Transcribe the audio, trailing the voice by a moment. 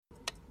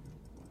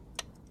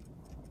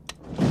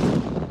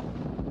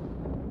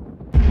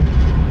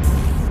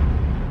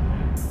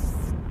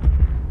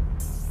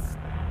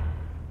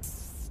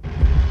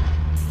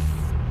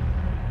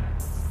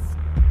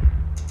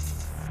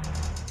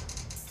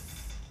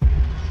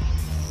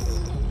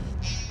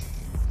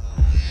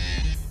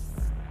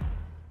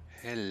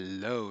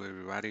Hello,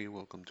 everybody.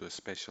 Welcome to a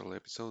special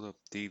episode of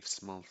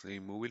Steve's Monthly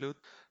Movie Loot.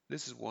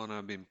 This is one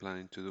I've been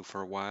planning to do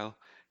for a while.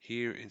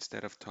 Here,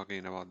 instead of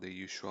talking about the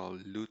usual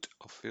loot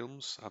of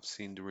films I've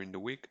seen during the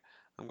week,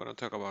 I'm going to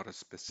talk about a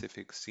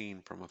specific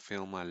scene from a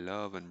film I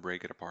love and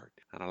break it apart,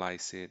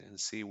 analyze it, and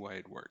see why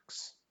it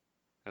works.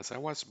 As I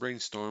was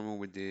brainstorming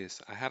with this,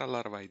 I had a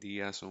lot of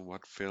ideas on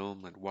what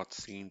film and what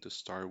scene to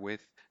start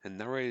with and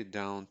narrowed it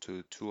down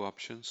to two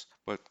options,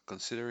 but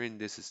considering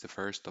this is the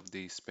first of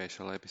these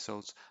special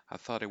episodes, I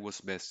thought it was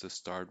best to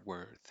start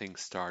where things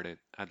started,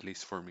 at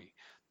least for me.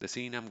 The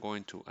scene I'm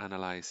going to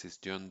analyze is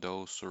John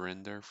Doe's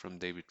surrender from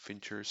David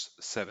Fincher's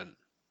Seven.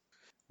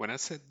 When I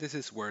said this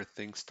is where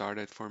things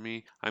started for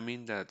me, I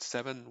mean that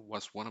Seven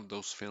was one of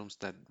those films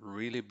that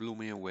really blew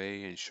me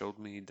away and showed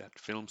me that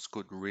films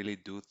could really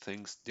do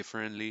things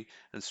differently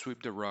and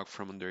sweep the rug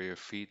from under your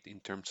feet in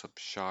terms of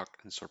shock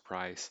and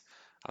surprise.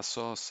 I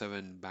saw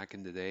Seven back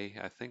in the day,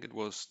 I think it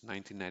was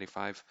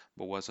 1995,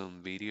 but was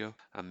on video.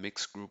 A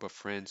mixed group of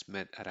friends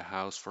met at a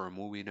house for a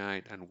movie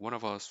night, and one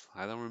of us,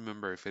 I don't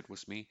remember if it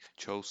was me,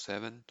 chose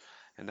Seven.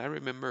 And I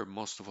remember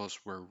most of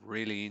us were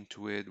really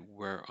into it,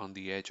 were on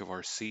the edge of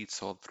our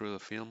seats all through the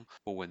film,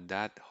 but when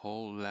that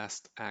whole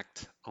last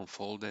act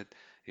unfolded,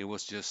 it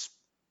was just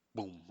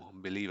boom,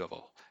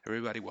 unbelievable.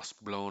 Everybody was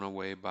blown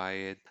away by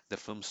it. The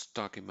film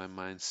stuck in my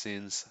mind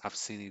since I've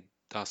seen it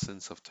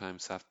dozens of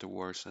times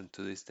afterwards, and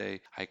to this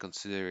day, I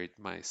consider it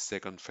my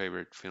second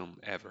favorite film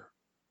ever.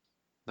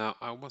 Now,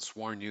 I must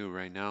warn you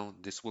right now,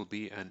 this will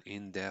be an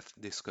in-depth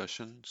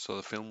discussion, so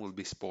the film will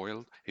be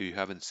spoiled. If you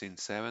haven't seen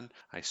Seven,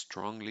 I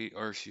strongly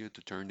urge you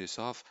to turn this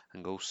off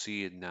and go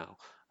see it now.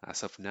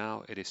 As of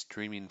now, it is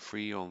streaming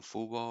free on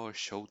Fubo,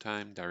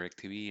 Showtime,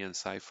 DirecTV, and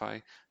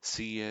Sci-Fi.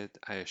 See it,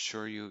 I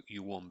assure you,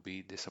 you won't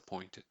be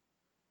disappointed.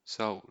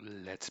 So,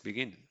 let's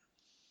begin.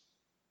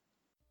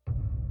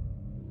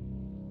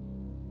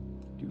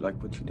 Do you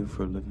like what you do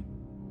for a living?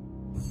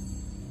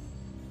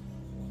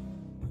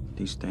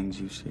 These things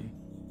you see?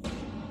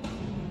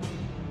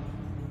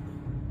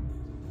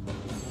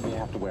 You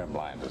have to wear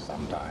blinders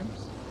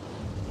sometimes.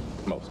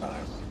 Most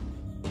times.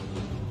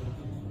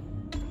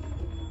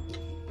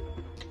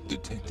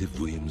 Detective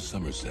William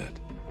Somerset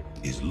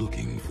is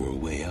looking for a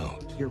way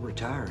out. You're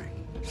retiring.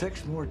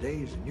 6 more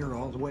days and you're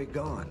all the way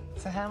gone.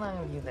 So how long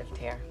have you lived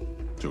here?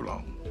 Too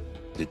long.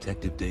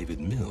 Detective David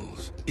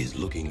Mills is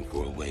looking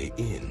for a way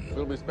in.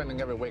 We'll be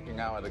spending every waking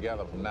hour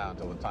together from now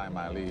until the time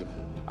I leave.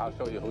 I'll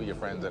show you who your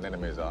friends and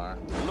enemies are.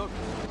 Look,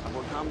 I've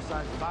worked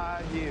homicide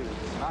 5 years.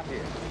 Not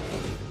here.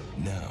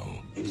 Now,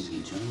 Ladies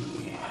and gentlemen,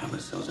 we have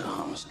ourselves a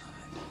homicide.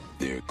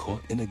 they're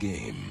caught in a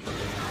game.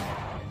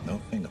 No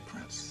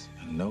fingerprints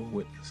and no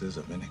witnesses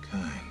of any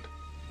kind.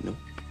 Nope.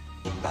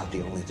 About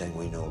the only thing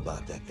we know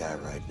about that guy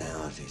right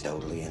now is he's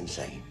totally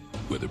insane.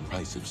 Where the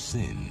price of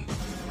sin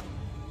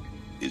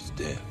is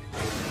death.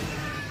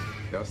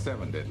 There are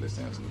 7 deadly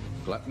sins.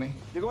 Gluttony,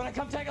 You're going to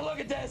come take a look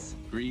at this.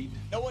 greed,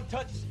 No one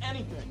touches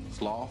anything.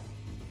 sloth,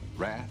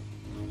 wrath,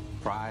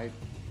 pride,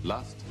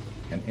 lust,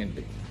 and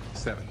envy.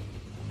 7.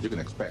 You can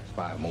expect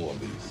 5 more of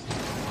these.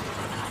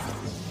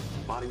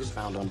 Body was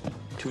found on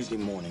Tuesday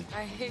morning.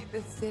 I hate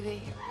this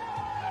city.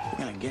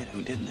 We're gonna get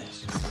who did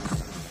this.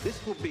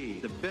 This will be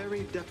the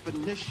very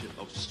definition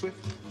of swift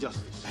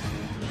justice.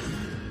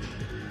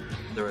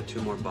 There are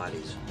 2 more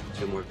bodies,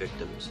 2 more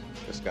victims.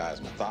 This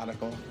guy's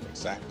methodical,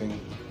 exacting,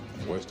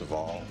 and worst of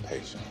all,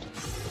 patient.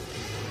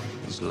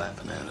 He's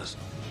laughing at us.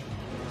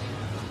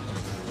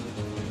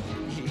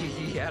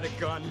 He had a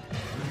gun.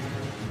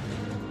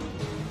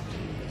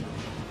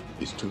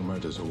 He's 2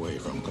 murders away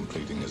from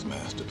completing his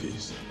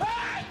masterpiece.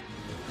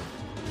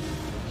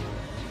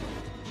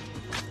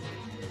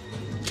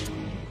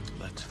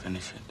 Let's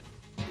finish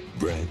it.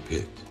 Brad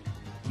Pitt,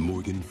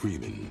 Morgan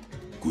Freeman,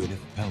 Gwyneth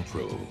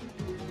Paltrow.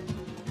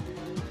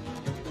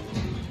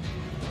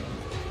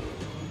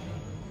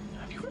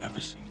 Have you ever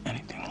seen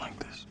anything like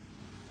this?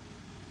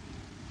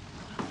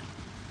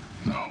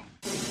 No.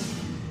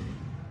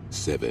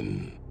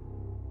 7.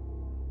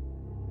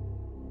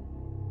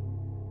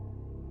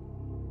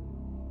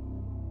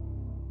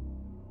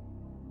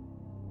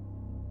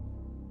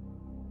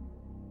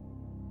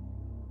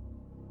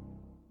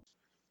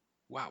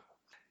 Wow.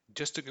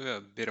 Just to give a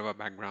bit of a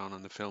background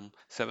on the film,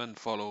 Seven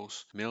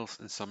follows Mills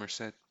and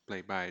Somerset,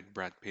 played by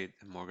Brad Pitt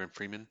and Morgan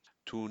Freeman,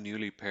 two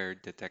newly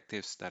paired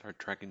detectives that are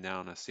tracking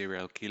down a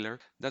serial killer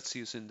that's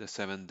using the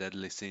 7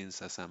 deadly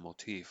sins as a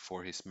motif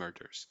for his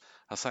murders.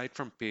 Aside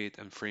from Pitt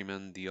and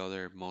Freeman, the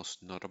other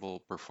most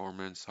notable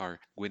performers are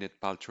Gwyneth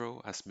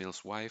Paltrow as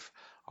Mills' wife,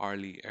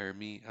 Arlie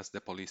Ermy as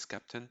the police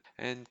captain,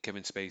 and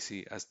Kevin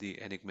Spacey as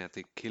the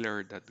enigmatic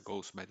killer that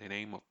goes by the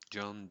name of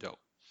John Doe.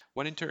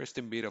 One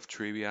interesting bit of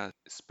trivia,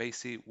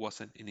 Spacey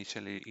wasn't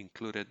initially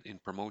included in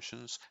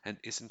promotions and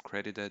isn't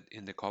credited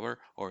in the cover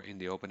or in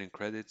the opening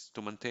credits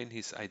to maintain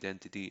his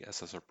identity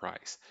as a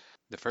surprise.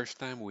 The first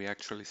time we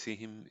actually see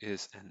him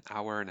is an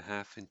hour and a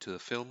half into the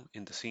film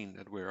in the scene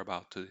that we're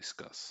about to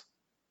discuss.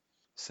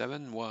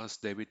 Seven was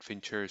David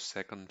Fincher's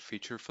second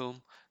feature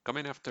film.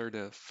 Coming after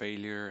the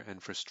failure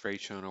and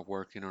frustration of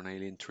working on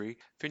Alien 3,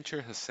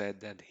 Fincher has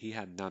said that he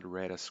had not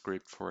read a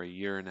script for a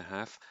year and a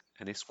half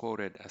and is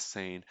quoted as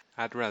saying,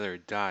 "I'd rather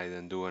die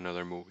than do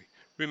another movie."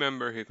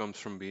 Remember, he comes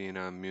from being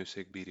a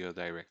music video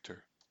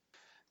director.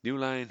 New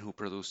Line, who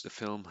produced the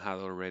film, had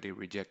already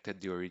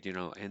rejected the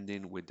original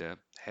ending with the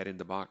head in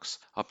the box,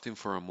 opting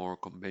for a more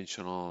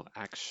conventional,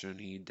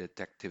 actiony,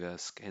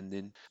 detective-esque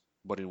ending.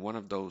 But in one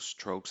of those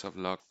strokes of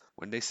luck,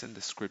 when they sent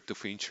the script to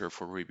Fincher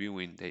for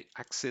reviewing, they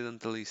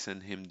accidentally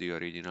sent him the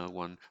original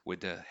one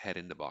with the head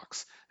in the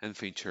box, and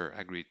Fincher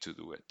agreed to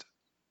do it.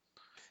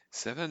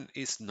 Seven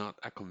is not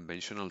a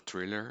conventional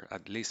thriller,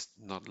 at least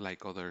not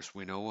like others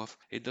we know of.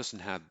 It doesn't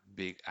have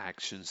big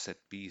action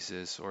set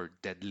pieces or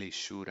deadly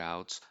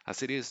shootouts.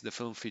 As it is, the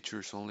film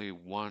features only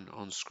one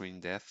on screen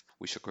death,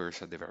 which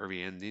occurs at the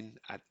very ending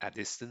at a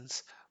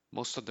distance.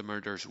 Most of the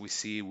murders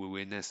we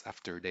witness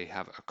after they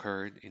have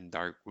occurred in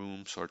dark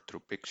rooms or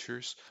through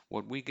pictures.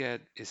 What we get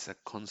is a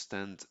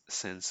constant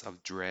sense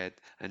of dread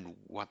and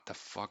what the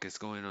fuck is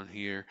going on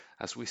here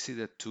as we see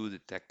the two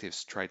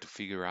detectives try to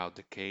figure out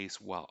the case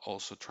while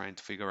also trying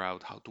to figure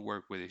out how to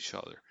work with each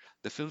other.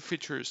 The film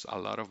features a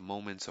lot of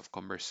moments of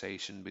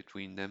conversation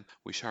between them,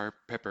 which are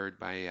peppered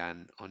by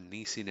an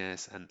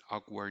uneasiness and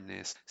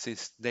awkwardness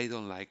since they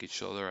don't like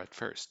each other at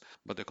first,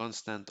 but the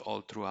constant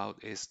all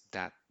throughout is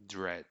that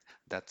dread,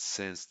 that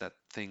sense that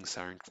things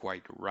aren't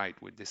quite right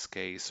with this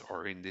case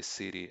or in this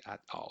city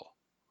at all.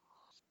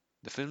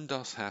 The film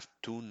does have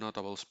two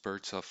notable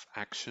spurts of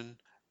action.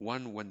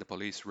 One when the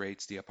police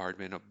raids the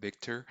apartment of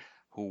Victor,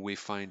 who we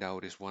find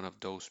out is one of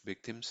those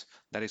victims.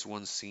 That is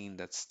one scene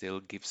that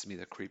still gives me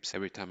the creeps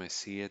every time I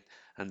see it.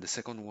 And the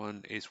second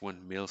one is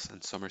when Mills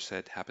and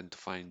Somerset happen to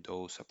find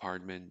Doe's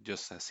apartment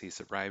just as he's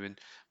arriving,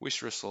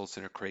 which results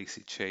in a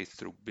crazy chase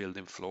through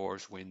building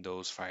floors,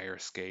 windows, fire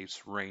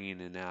escapes,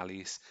 rain, and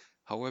alleys.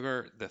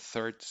 However, the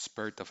third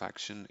spurt of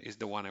action is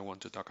the one I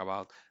want to talk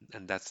about,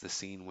 and that's the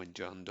scene when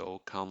John Doe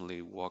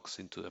calmly walks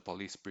into the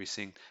police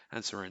precinct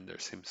and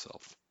surrenders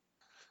himself.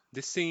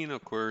 This scene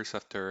occurs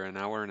after an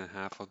hour and a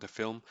half of the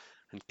film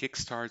and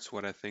kickstarts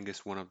what I think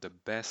is one of the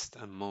best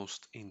and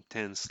most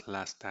intense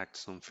last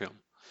acts on film.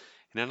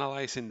 In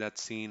analyzing that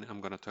scene, I'm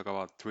going to talk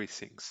about three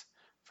things.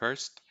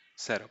 First,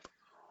 setup.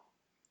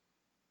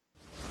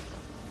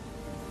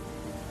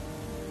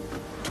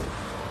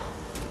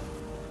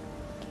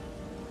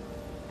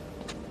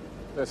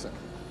 Listen,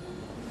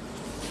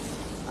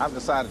 I've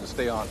decided to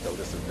stay on till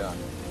this is done.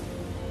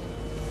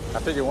 I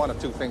figure one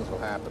of two things will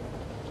happen.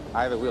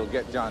 Either we'll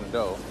get John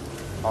Doe,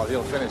 or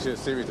he'll finish his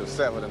series of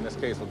seven, and this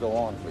case will go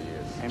on for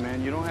years. Hey,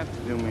 man, you don't have to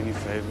do me any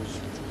favors.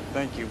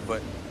 Thank you,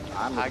 but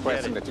I'm I get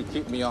requesting it. that you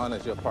keep me on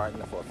as your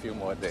partner for a few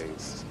more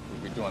days.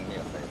 You'll be doing me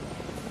a favor.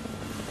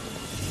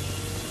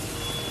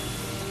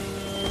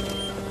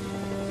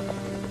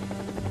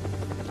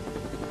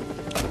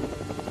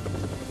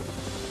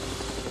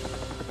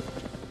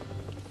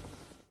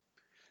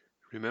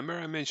 Remember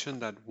I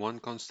mentioned that one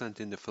constant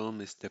in the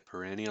film is the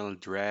perennial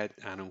dread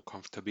and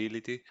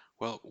uncomfortability?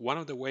 Well, one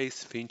of the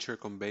ways Fincher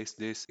conveys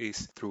this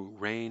is through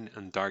rain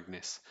and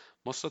darkness.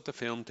 Most of the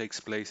film takes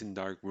place in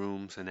dark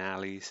rooms and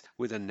alleys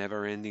with a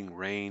never-ending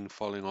rain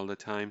falling all the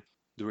time.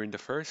 During the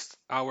first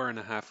hour and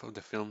a half of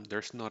the film,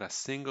 there's not a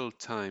single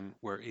time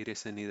where it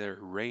isn't either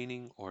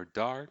raining or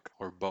dark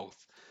or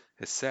both,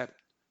 except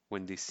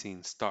when this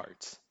scene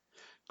starts.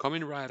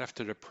 Coming right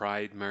after the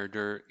Pride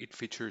murder, it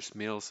features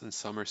Mills and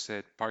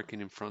Somerset parking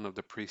in front of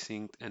the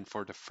precinct, and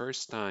for the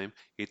first time,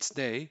 it's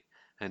day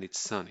and it's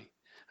sunny.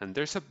 And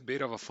there's a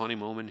bit of a funny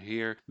moment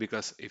here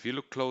because if you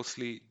look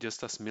closely,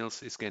 just as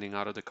Mills is getting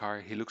out of the car,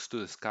 he looks to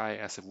the sky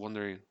as if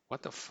wondering,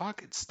 what the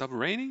fuck, it stopped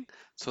raining?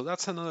 So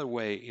that's another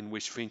way in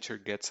which Fincher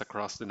gets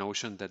across the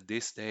notion that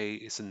this day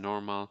isn't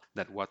normal,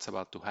 that what's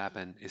about to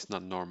happen is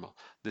not normal.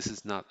 This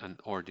is not an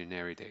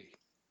ordinary day.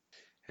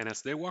 And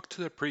as they walk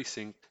to the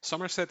precinct,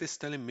 Somerset is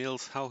telling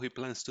Mills how he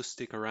plans to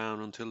stick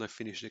around until they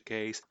finish the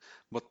case,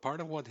 but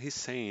part of what he's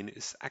saying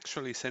is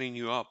actually setting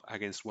you up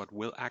against what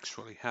will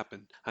actually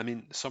happen. I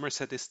mean,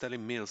 Somerset is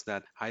telling Mills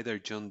that either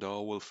John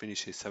Doe will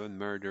finish his seven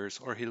murders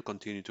or he'll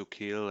continue to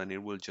kill and it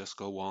will just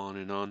go on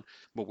and on.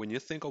 But when you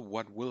think of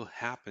what will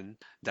happen,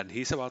 that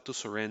he's about to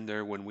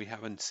surrender when we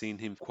haven't seen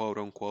him quote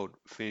unquote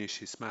finish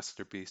his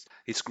masterpiece,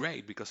 it's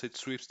great because it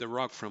sweeps the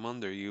rug from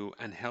under you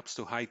and helps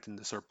to heighten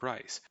the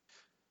surprise.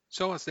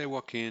 So as they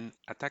walk in,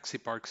 a taxi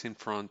parks in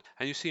front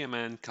and you see a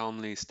man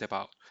calmly step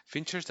out.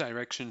 Fincher's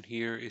direction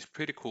here is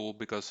pretty cool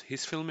because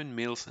he's filming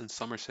Mills and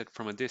Somerset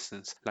from a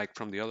distance, like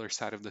from the other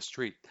side of the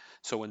street.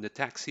 So when the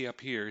taxi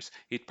appears,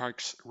 it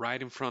parks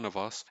right in front of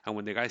us, and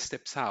when the guy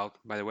steps out,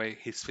 by the way,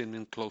 he's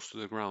filming close to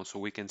the ground so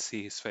we can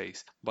see his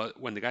face. But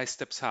when the guy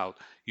steps out,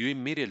 you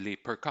immediately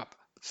perk up.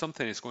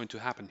 Something is going to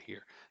happen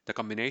here. The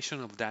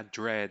combination of that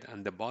dread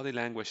and the body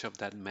language of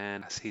that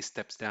man as he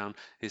steps down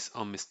is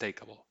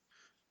unmistakable.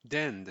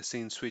 Then the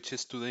scene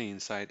switches to the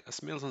inside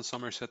as Mills and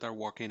Somerset are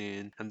walking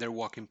in and they're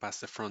walking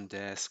past the front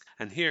desk.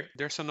 And here,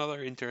 there's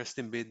another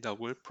interesting bit that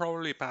will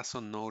probably pass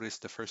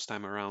unnoticed the first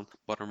time around,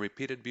 but on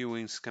repeated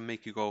viewings can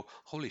make you go,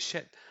 holy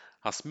shit.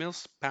 As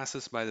Mills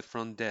passes by the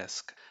front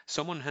desk,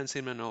 someone hands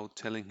him a note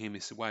telling him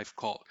his wife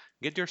called.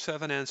 Get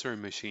yourself an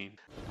answering machine.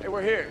 Hey,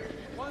 we're here.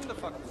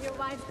 Your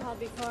wife called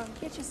before.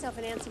 Get yourself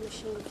an answer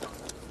machine.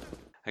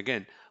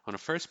 Again, on a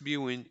first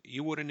viewing,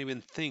 you wouldn't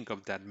even think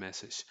of that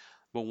message.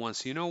 But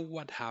once you know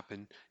what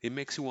happened, it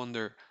makes you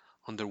wonder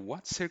under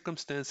what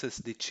circumstances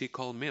did she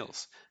call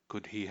Mills?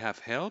 Could he have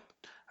helped?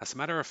 As a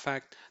matter of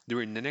fact,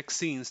 during the next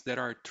scenes, there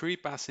are three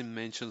passing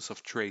mentions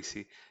of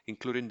Tracy,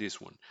 including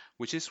this one,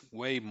 which is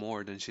way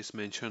more than she's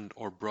mentioned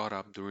or brought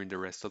up during the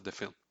rest of the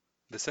film.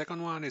 The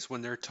second one is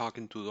when they're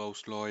talking to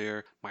those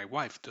lawyer, my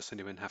wife doesn't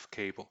even have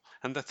cable.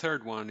 And the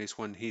third one is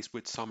when he's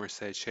with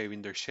Somerset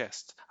shaving their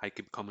chest. I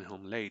keep coming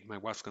home late, my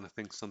wife's gonna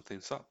think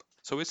something's up.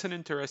 So it's an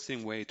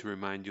interesting way to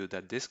remind you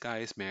that this guy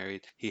is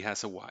married, he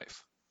has a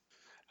wife.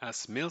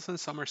 As Mills and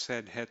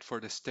Somerset head for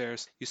the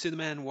stairs, you see the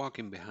man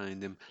walking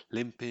behind them,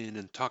 limping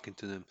and talking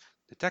to them.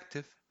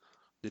 Detective,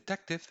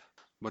 detective.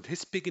 But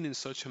he's speaking in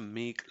such a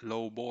meek,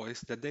 low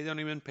voice that they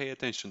don't even pay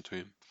attention to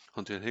him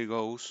until he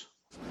goes,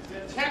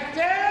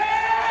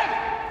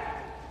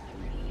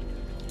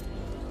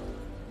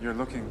 You're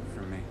looking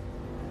for me.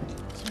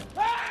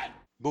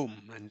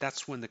 boom, and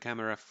that's when the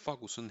camera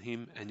focuses on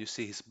him and you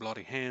see his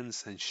bloody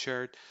hands and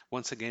shirt.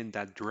 Once again,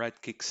 that dread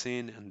kicks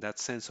in and that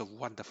sense of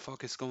what the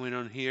fuck is going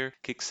on here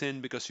kicks in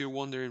because you're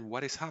wondering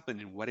what is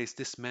happening. What is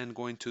this man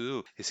going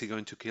to do? Is he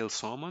going to kill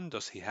someone?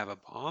 Does he have a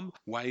bomb?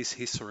 Why is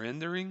he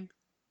surrendering?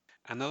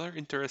 Another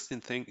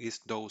interesting thing is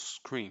those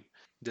screams.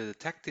 The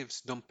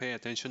detectives don't pay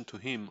attention to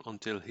him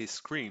until he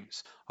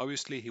screams.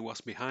 Obviously, he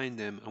was behind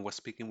them and was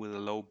speaking with a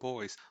low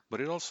voice,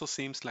 but it also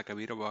seems like a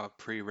bit of a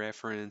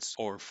pre-reference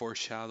or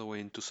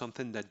foreshadowing to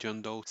something that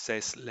John Doe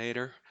says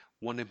later.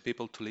 Wanting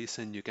people to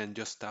listen, you can't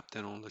just tap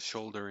them on the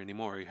shoulder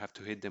anymore. You have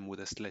to hit them with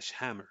a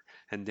sledgehammer,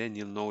 and then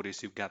you'll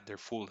notice you've got their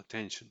full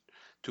attention.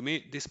 To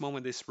me, this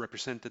moment is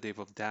representative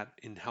of that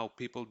in how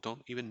people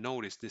don't even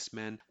notice this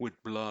man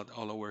with blood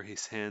all over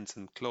his hands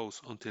and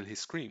clothes until he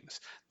screams.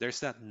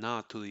 There's that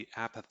nod to the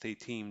apathy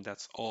theme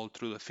that's all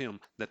through the film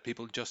that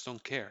people just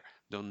don't care,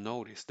 don't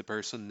notice the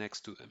person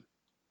next to them.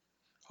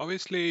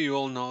 Obviously, you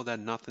all know that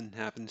nothing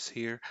happens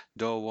here.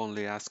 Doe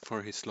only asks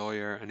for his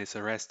lawyer and is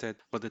arrested,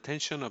 but the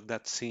tension of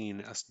that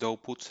scene as Doe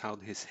puts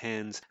out his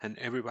hands and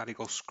everybody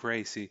goes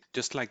crazy,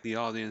 just like the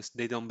audience,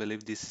 they don't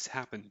believe this is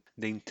happening.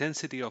 The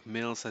intensity of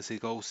Mills as he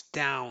goes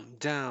down,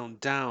 down,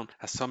 down,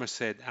 as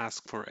Somerset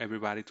asks for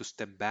everybody to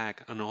step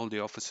back and all the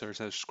officers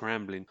are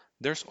scrambling.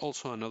 There's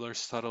also another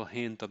subtle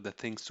hint of the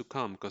things to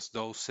come, because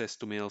Doe says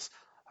to Mills,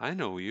 I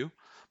know you.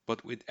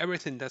 But with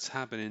everything that's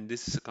happening,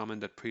 this is a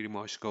comment that pretty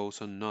much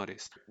goes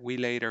unnoticed. We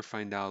later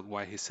find out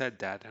why he said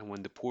that, and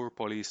when the poor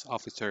police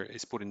officer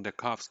is putting the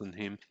cuffs on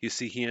him, you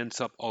see he ends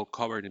up all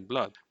covered in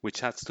blood,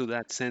 which adds to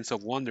that sense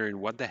of wondering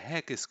what the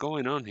heck is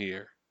going on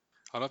here.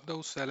 All of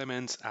those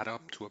elements add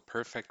up to a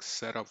perfect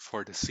setup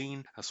for the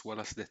scene as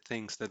well as the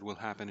things that will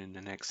happen in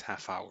the next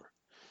half hour.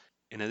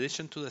 In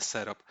addition to the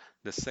setup,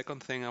 the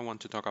second thing I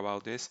want to talk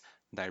about is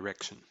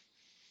direction.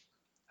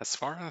 As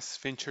far as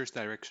Fincher's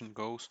direction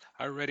goes,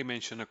 I already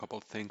mentioned a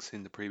couple things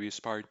in the previous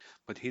part,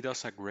 but he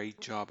does a great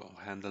job of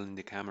handling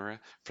the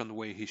camera, from the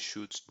way he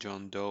shoots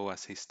John Doe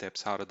as he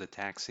steps out of the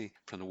taxi,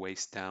 from the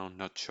waist down,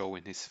 not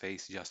showing his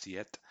face just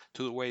yet,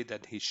 to the way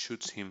that he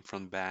shoots him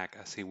from back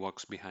as he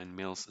walks behind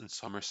Mills and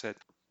Somerset.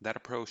 That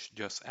approach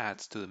just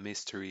adds to the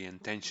mystery and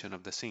tension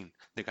of the scene.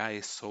 The guy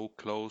is so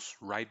close,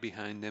 right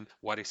behind them,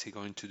 what is he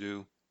going to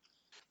do?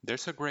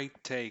 There's a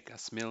great take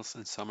as Mills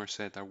and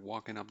Somerset are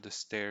walking up the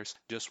stairs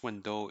just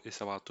when Doe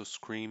is about to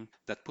scream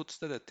that puts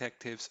the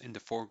detectives in the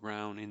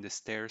foreground in the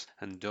stairs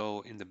and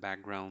Doe in the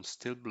background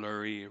still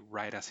blurry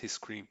right as he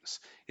screams.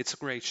 It's a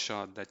great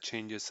shot that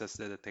changes as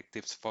the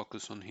detectives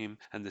focus on him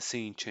and the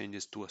scene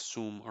changes to a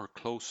zoom or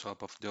close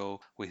up of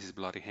Doe with his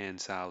bloody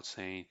hands out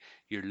saying,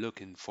 You're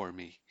looking for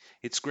me.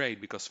 It's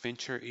great because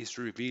Fincher is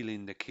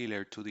revealing the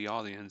killer to the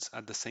audience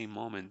at the same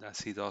moment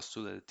as he does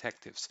to the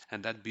detectives,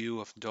 and that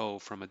view of Doe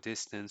from a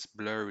distance,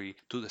 blurry,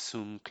 to the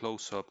zoom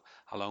close-up,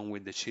 along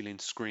with the chilling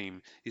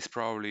scream, is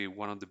probably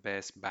one of the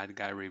best bad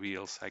guy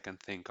reveals I can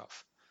think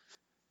of.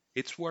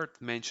 It's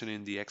worth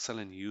mentioning the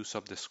excellent use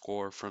of the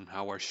score from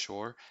Howard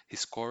Shore.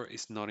 His score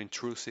is not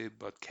intrusive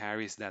but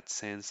carries that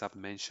sense I've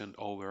mentioned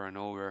over and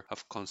over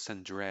of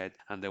constant dread,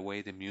 and the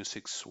way the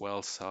music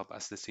swells up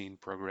as the scene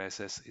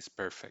progresses is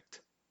perfect.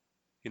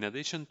 In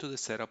addition to the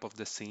setup of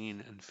the scene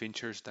and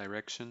Fincher's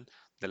direction,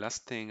 the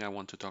last thing I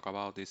want to talk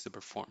about is the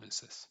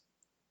performances.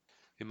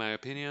 In my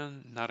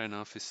opinion, not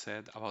enough is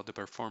said about the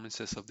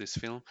performances of this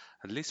film,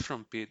 at least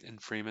from Pitt and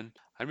Freeman.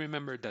 I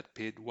remember that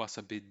Pitt was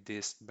a bit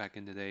dissed back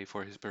in the day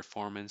for his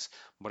performance,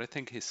 but I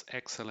think he's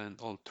excellent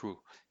all through.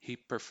 He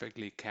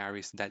perfectly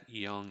carries that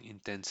young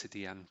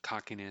intensity and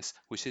cockiness,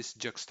 which is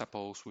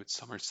juxtaposed with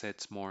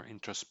Somerset's more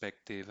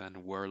introspective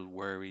and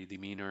world-weary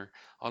demeanor.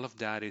 All of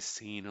that is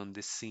seen on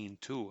this scene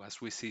too, as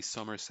we see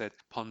Somerset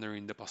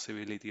pondering the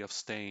possibility of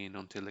staying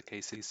until the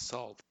case is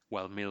solved,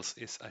 while Mills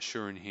is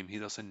assuring him he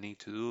doesn't need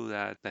to do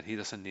that he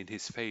doesn't need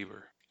his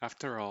favor.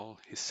 After all,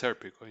 he's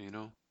Serpico, you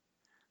know?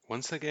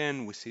 Once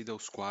again, we see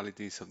those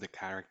qualities of the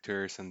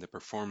characters and the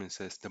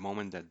performances the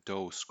moment that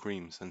Doe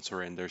screams and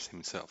surrenders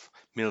himself.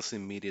 Mills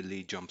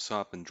immediately jumps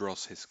up and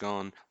draws his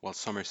gun, while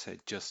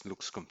Somerset just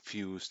looks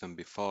confused and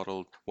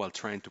befuddled while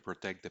trying to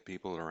protect the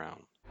people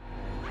around.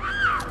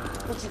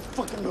 What's your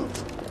fucking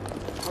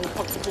move? On the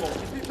fucking floor.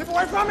 Keep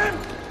away from him!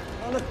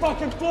 On the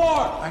fucking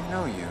floor! I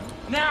know you.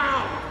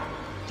 Now!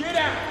 Get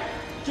out!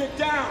 Get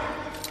down!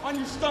 On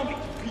your stomach,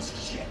 you piece of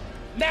shit!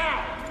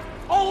 Now!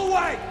 All the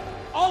way!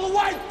 All the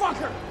way,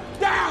 fucker!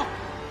 Down!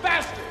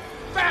 Faster!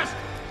 Faster!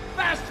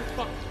 Faster,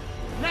 fucker!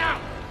 Now!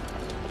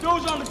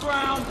 Those on the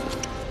ground!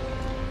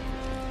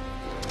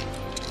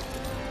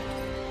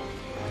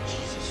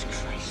 Jesus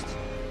Christ.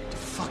 The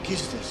fuck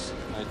is this?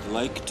 I'd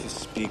like to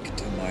speak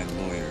to my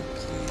lawyer,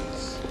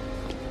 please.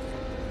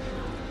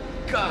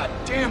 God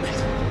damn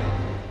it!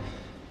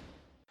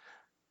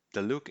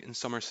 The look in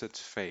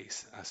Somerset's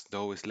face as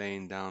Doe is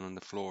laying down on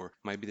the floor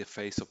might be the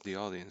face of the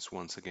audience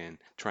once again,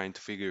 trying to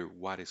figure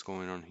what is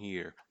going on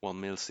here, while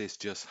Mills is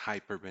just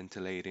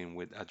hyperventilating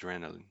with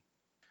adrenaline.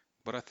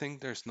 But I think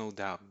there's no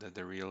doubt that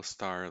the real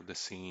star of the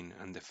scene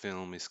and the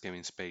film is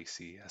Kevin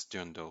Spacey as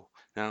John Doe.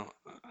 Now,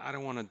 I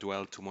don't want to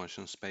dwell too much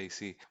on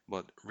Spacey,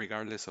 but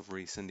regardless of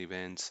recent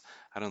events,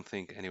 I don't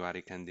think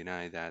anybody can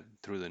deny that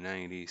through the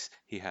 90s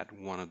he had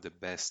one of the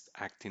best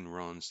acting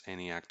runs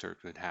any actor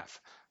could have.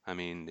 I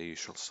mean, The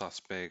Usual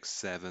Suspects,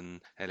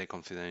 Seven, LA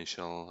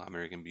Confidential,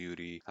 American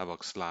Beauty, A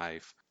Bug's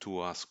Life, 2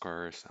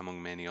 Oscars,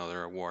 among many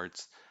other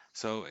awards.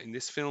 So in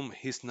this film,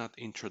 he's not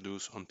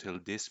introduced until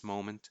this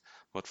moment,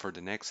 but for the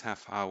next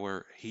half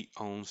hour, he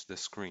owns the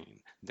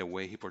screen. The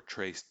way he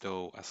portrays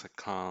Doe as a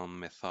calm,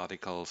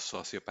 methodical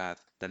sociopath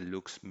that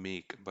looks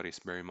meek but is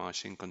very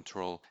much in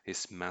control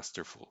is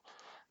masterful.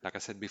 Like I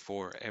said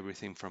before,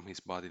 everything from his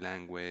body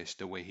language,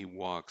 the way he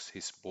walks,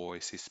 his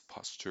voice, his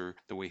posture,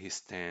 the way he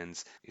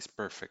stands is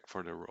perfect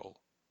for the role.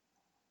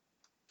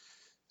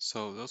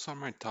 So those are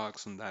my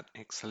thoughts on that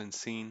excellent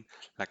scene.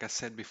 Like I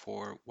said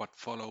before, what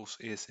follows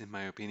is, in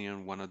my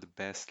opinion, one of the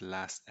best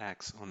last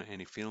acts on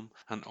any film,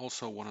 and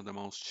also one of the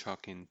most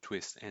shocking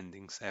twist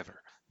endings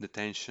ever. The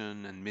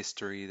tension and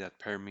mystery that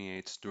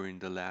permeates during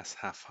the last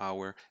half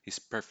hour is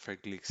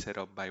perfectly set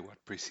up by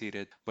what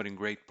preceded, but in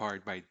great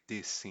part by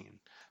this scene.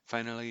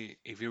 Finally,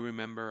 if you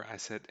remember, I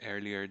said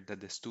earlier that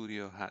the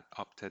studio had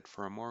opted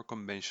for a more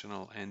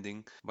conventional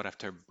ending, but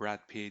after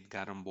Brad Pitt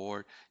got on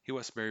board, he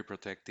was very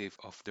protective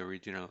of the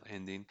original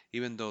ending,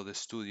 even though the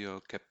studio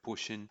kept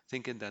pushing,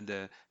 thinking that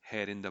the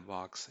head in the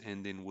box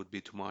ending would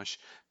be too much.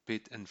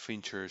 Pitt and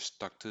Fincher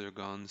stuck to their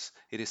guns.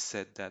 It is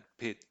said that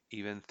Pitt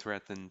even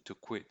threatened to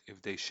quit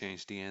if they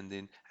changed the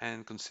ending,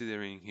 and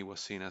considering he was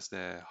seen as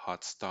the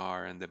hot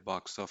star and the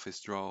box office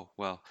draw,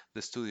 well,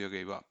 the studio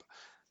gave up.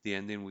 The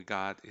ending we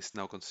got is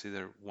now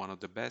considered one of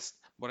the best,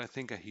 but I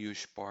think a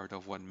huge part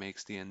of what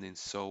makes the ending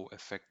so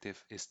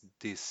effective is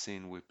this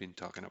scene we've been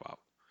talking about.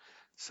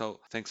 So,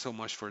 thanks so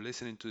much for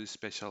listening to this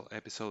special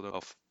episode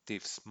of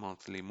TIFF's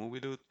Monthly Movie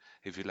Loot.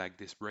 If you like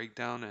this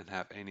breakdown and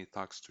have any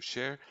thoughts to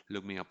share,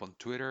 look me up on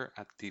Twitter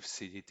at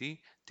TIFFCGT,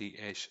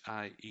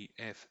 THIEFCGT,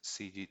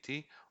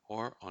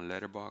 or on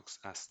Letterboxd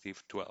as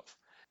TIFF12.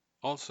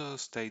 Also,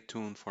 stay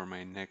tuned for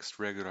my next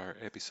regular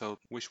episode,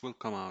 which will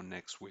come out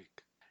next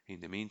week. In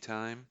the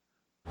meantime,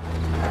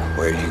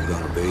 where are you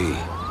gonna be?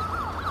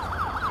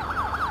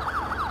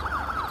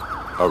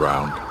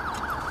 Around.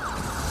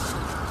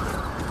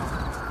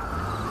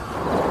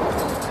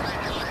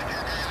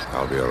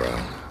 I'll be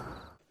around.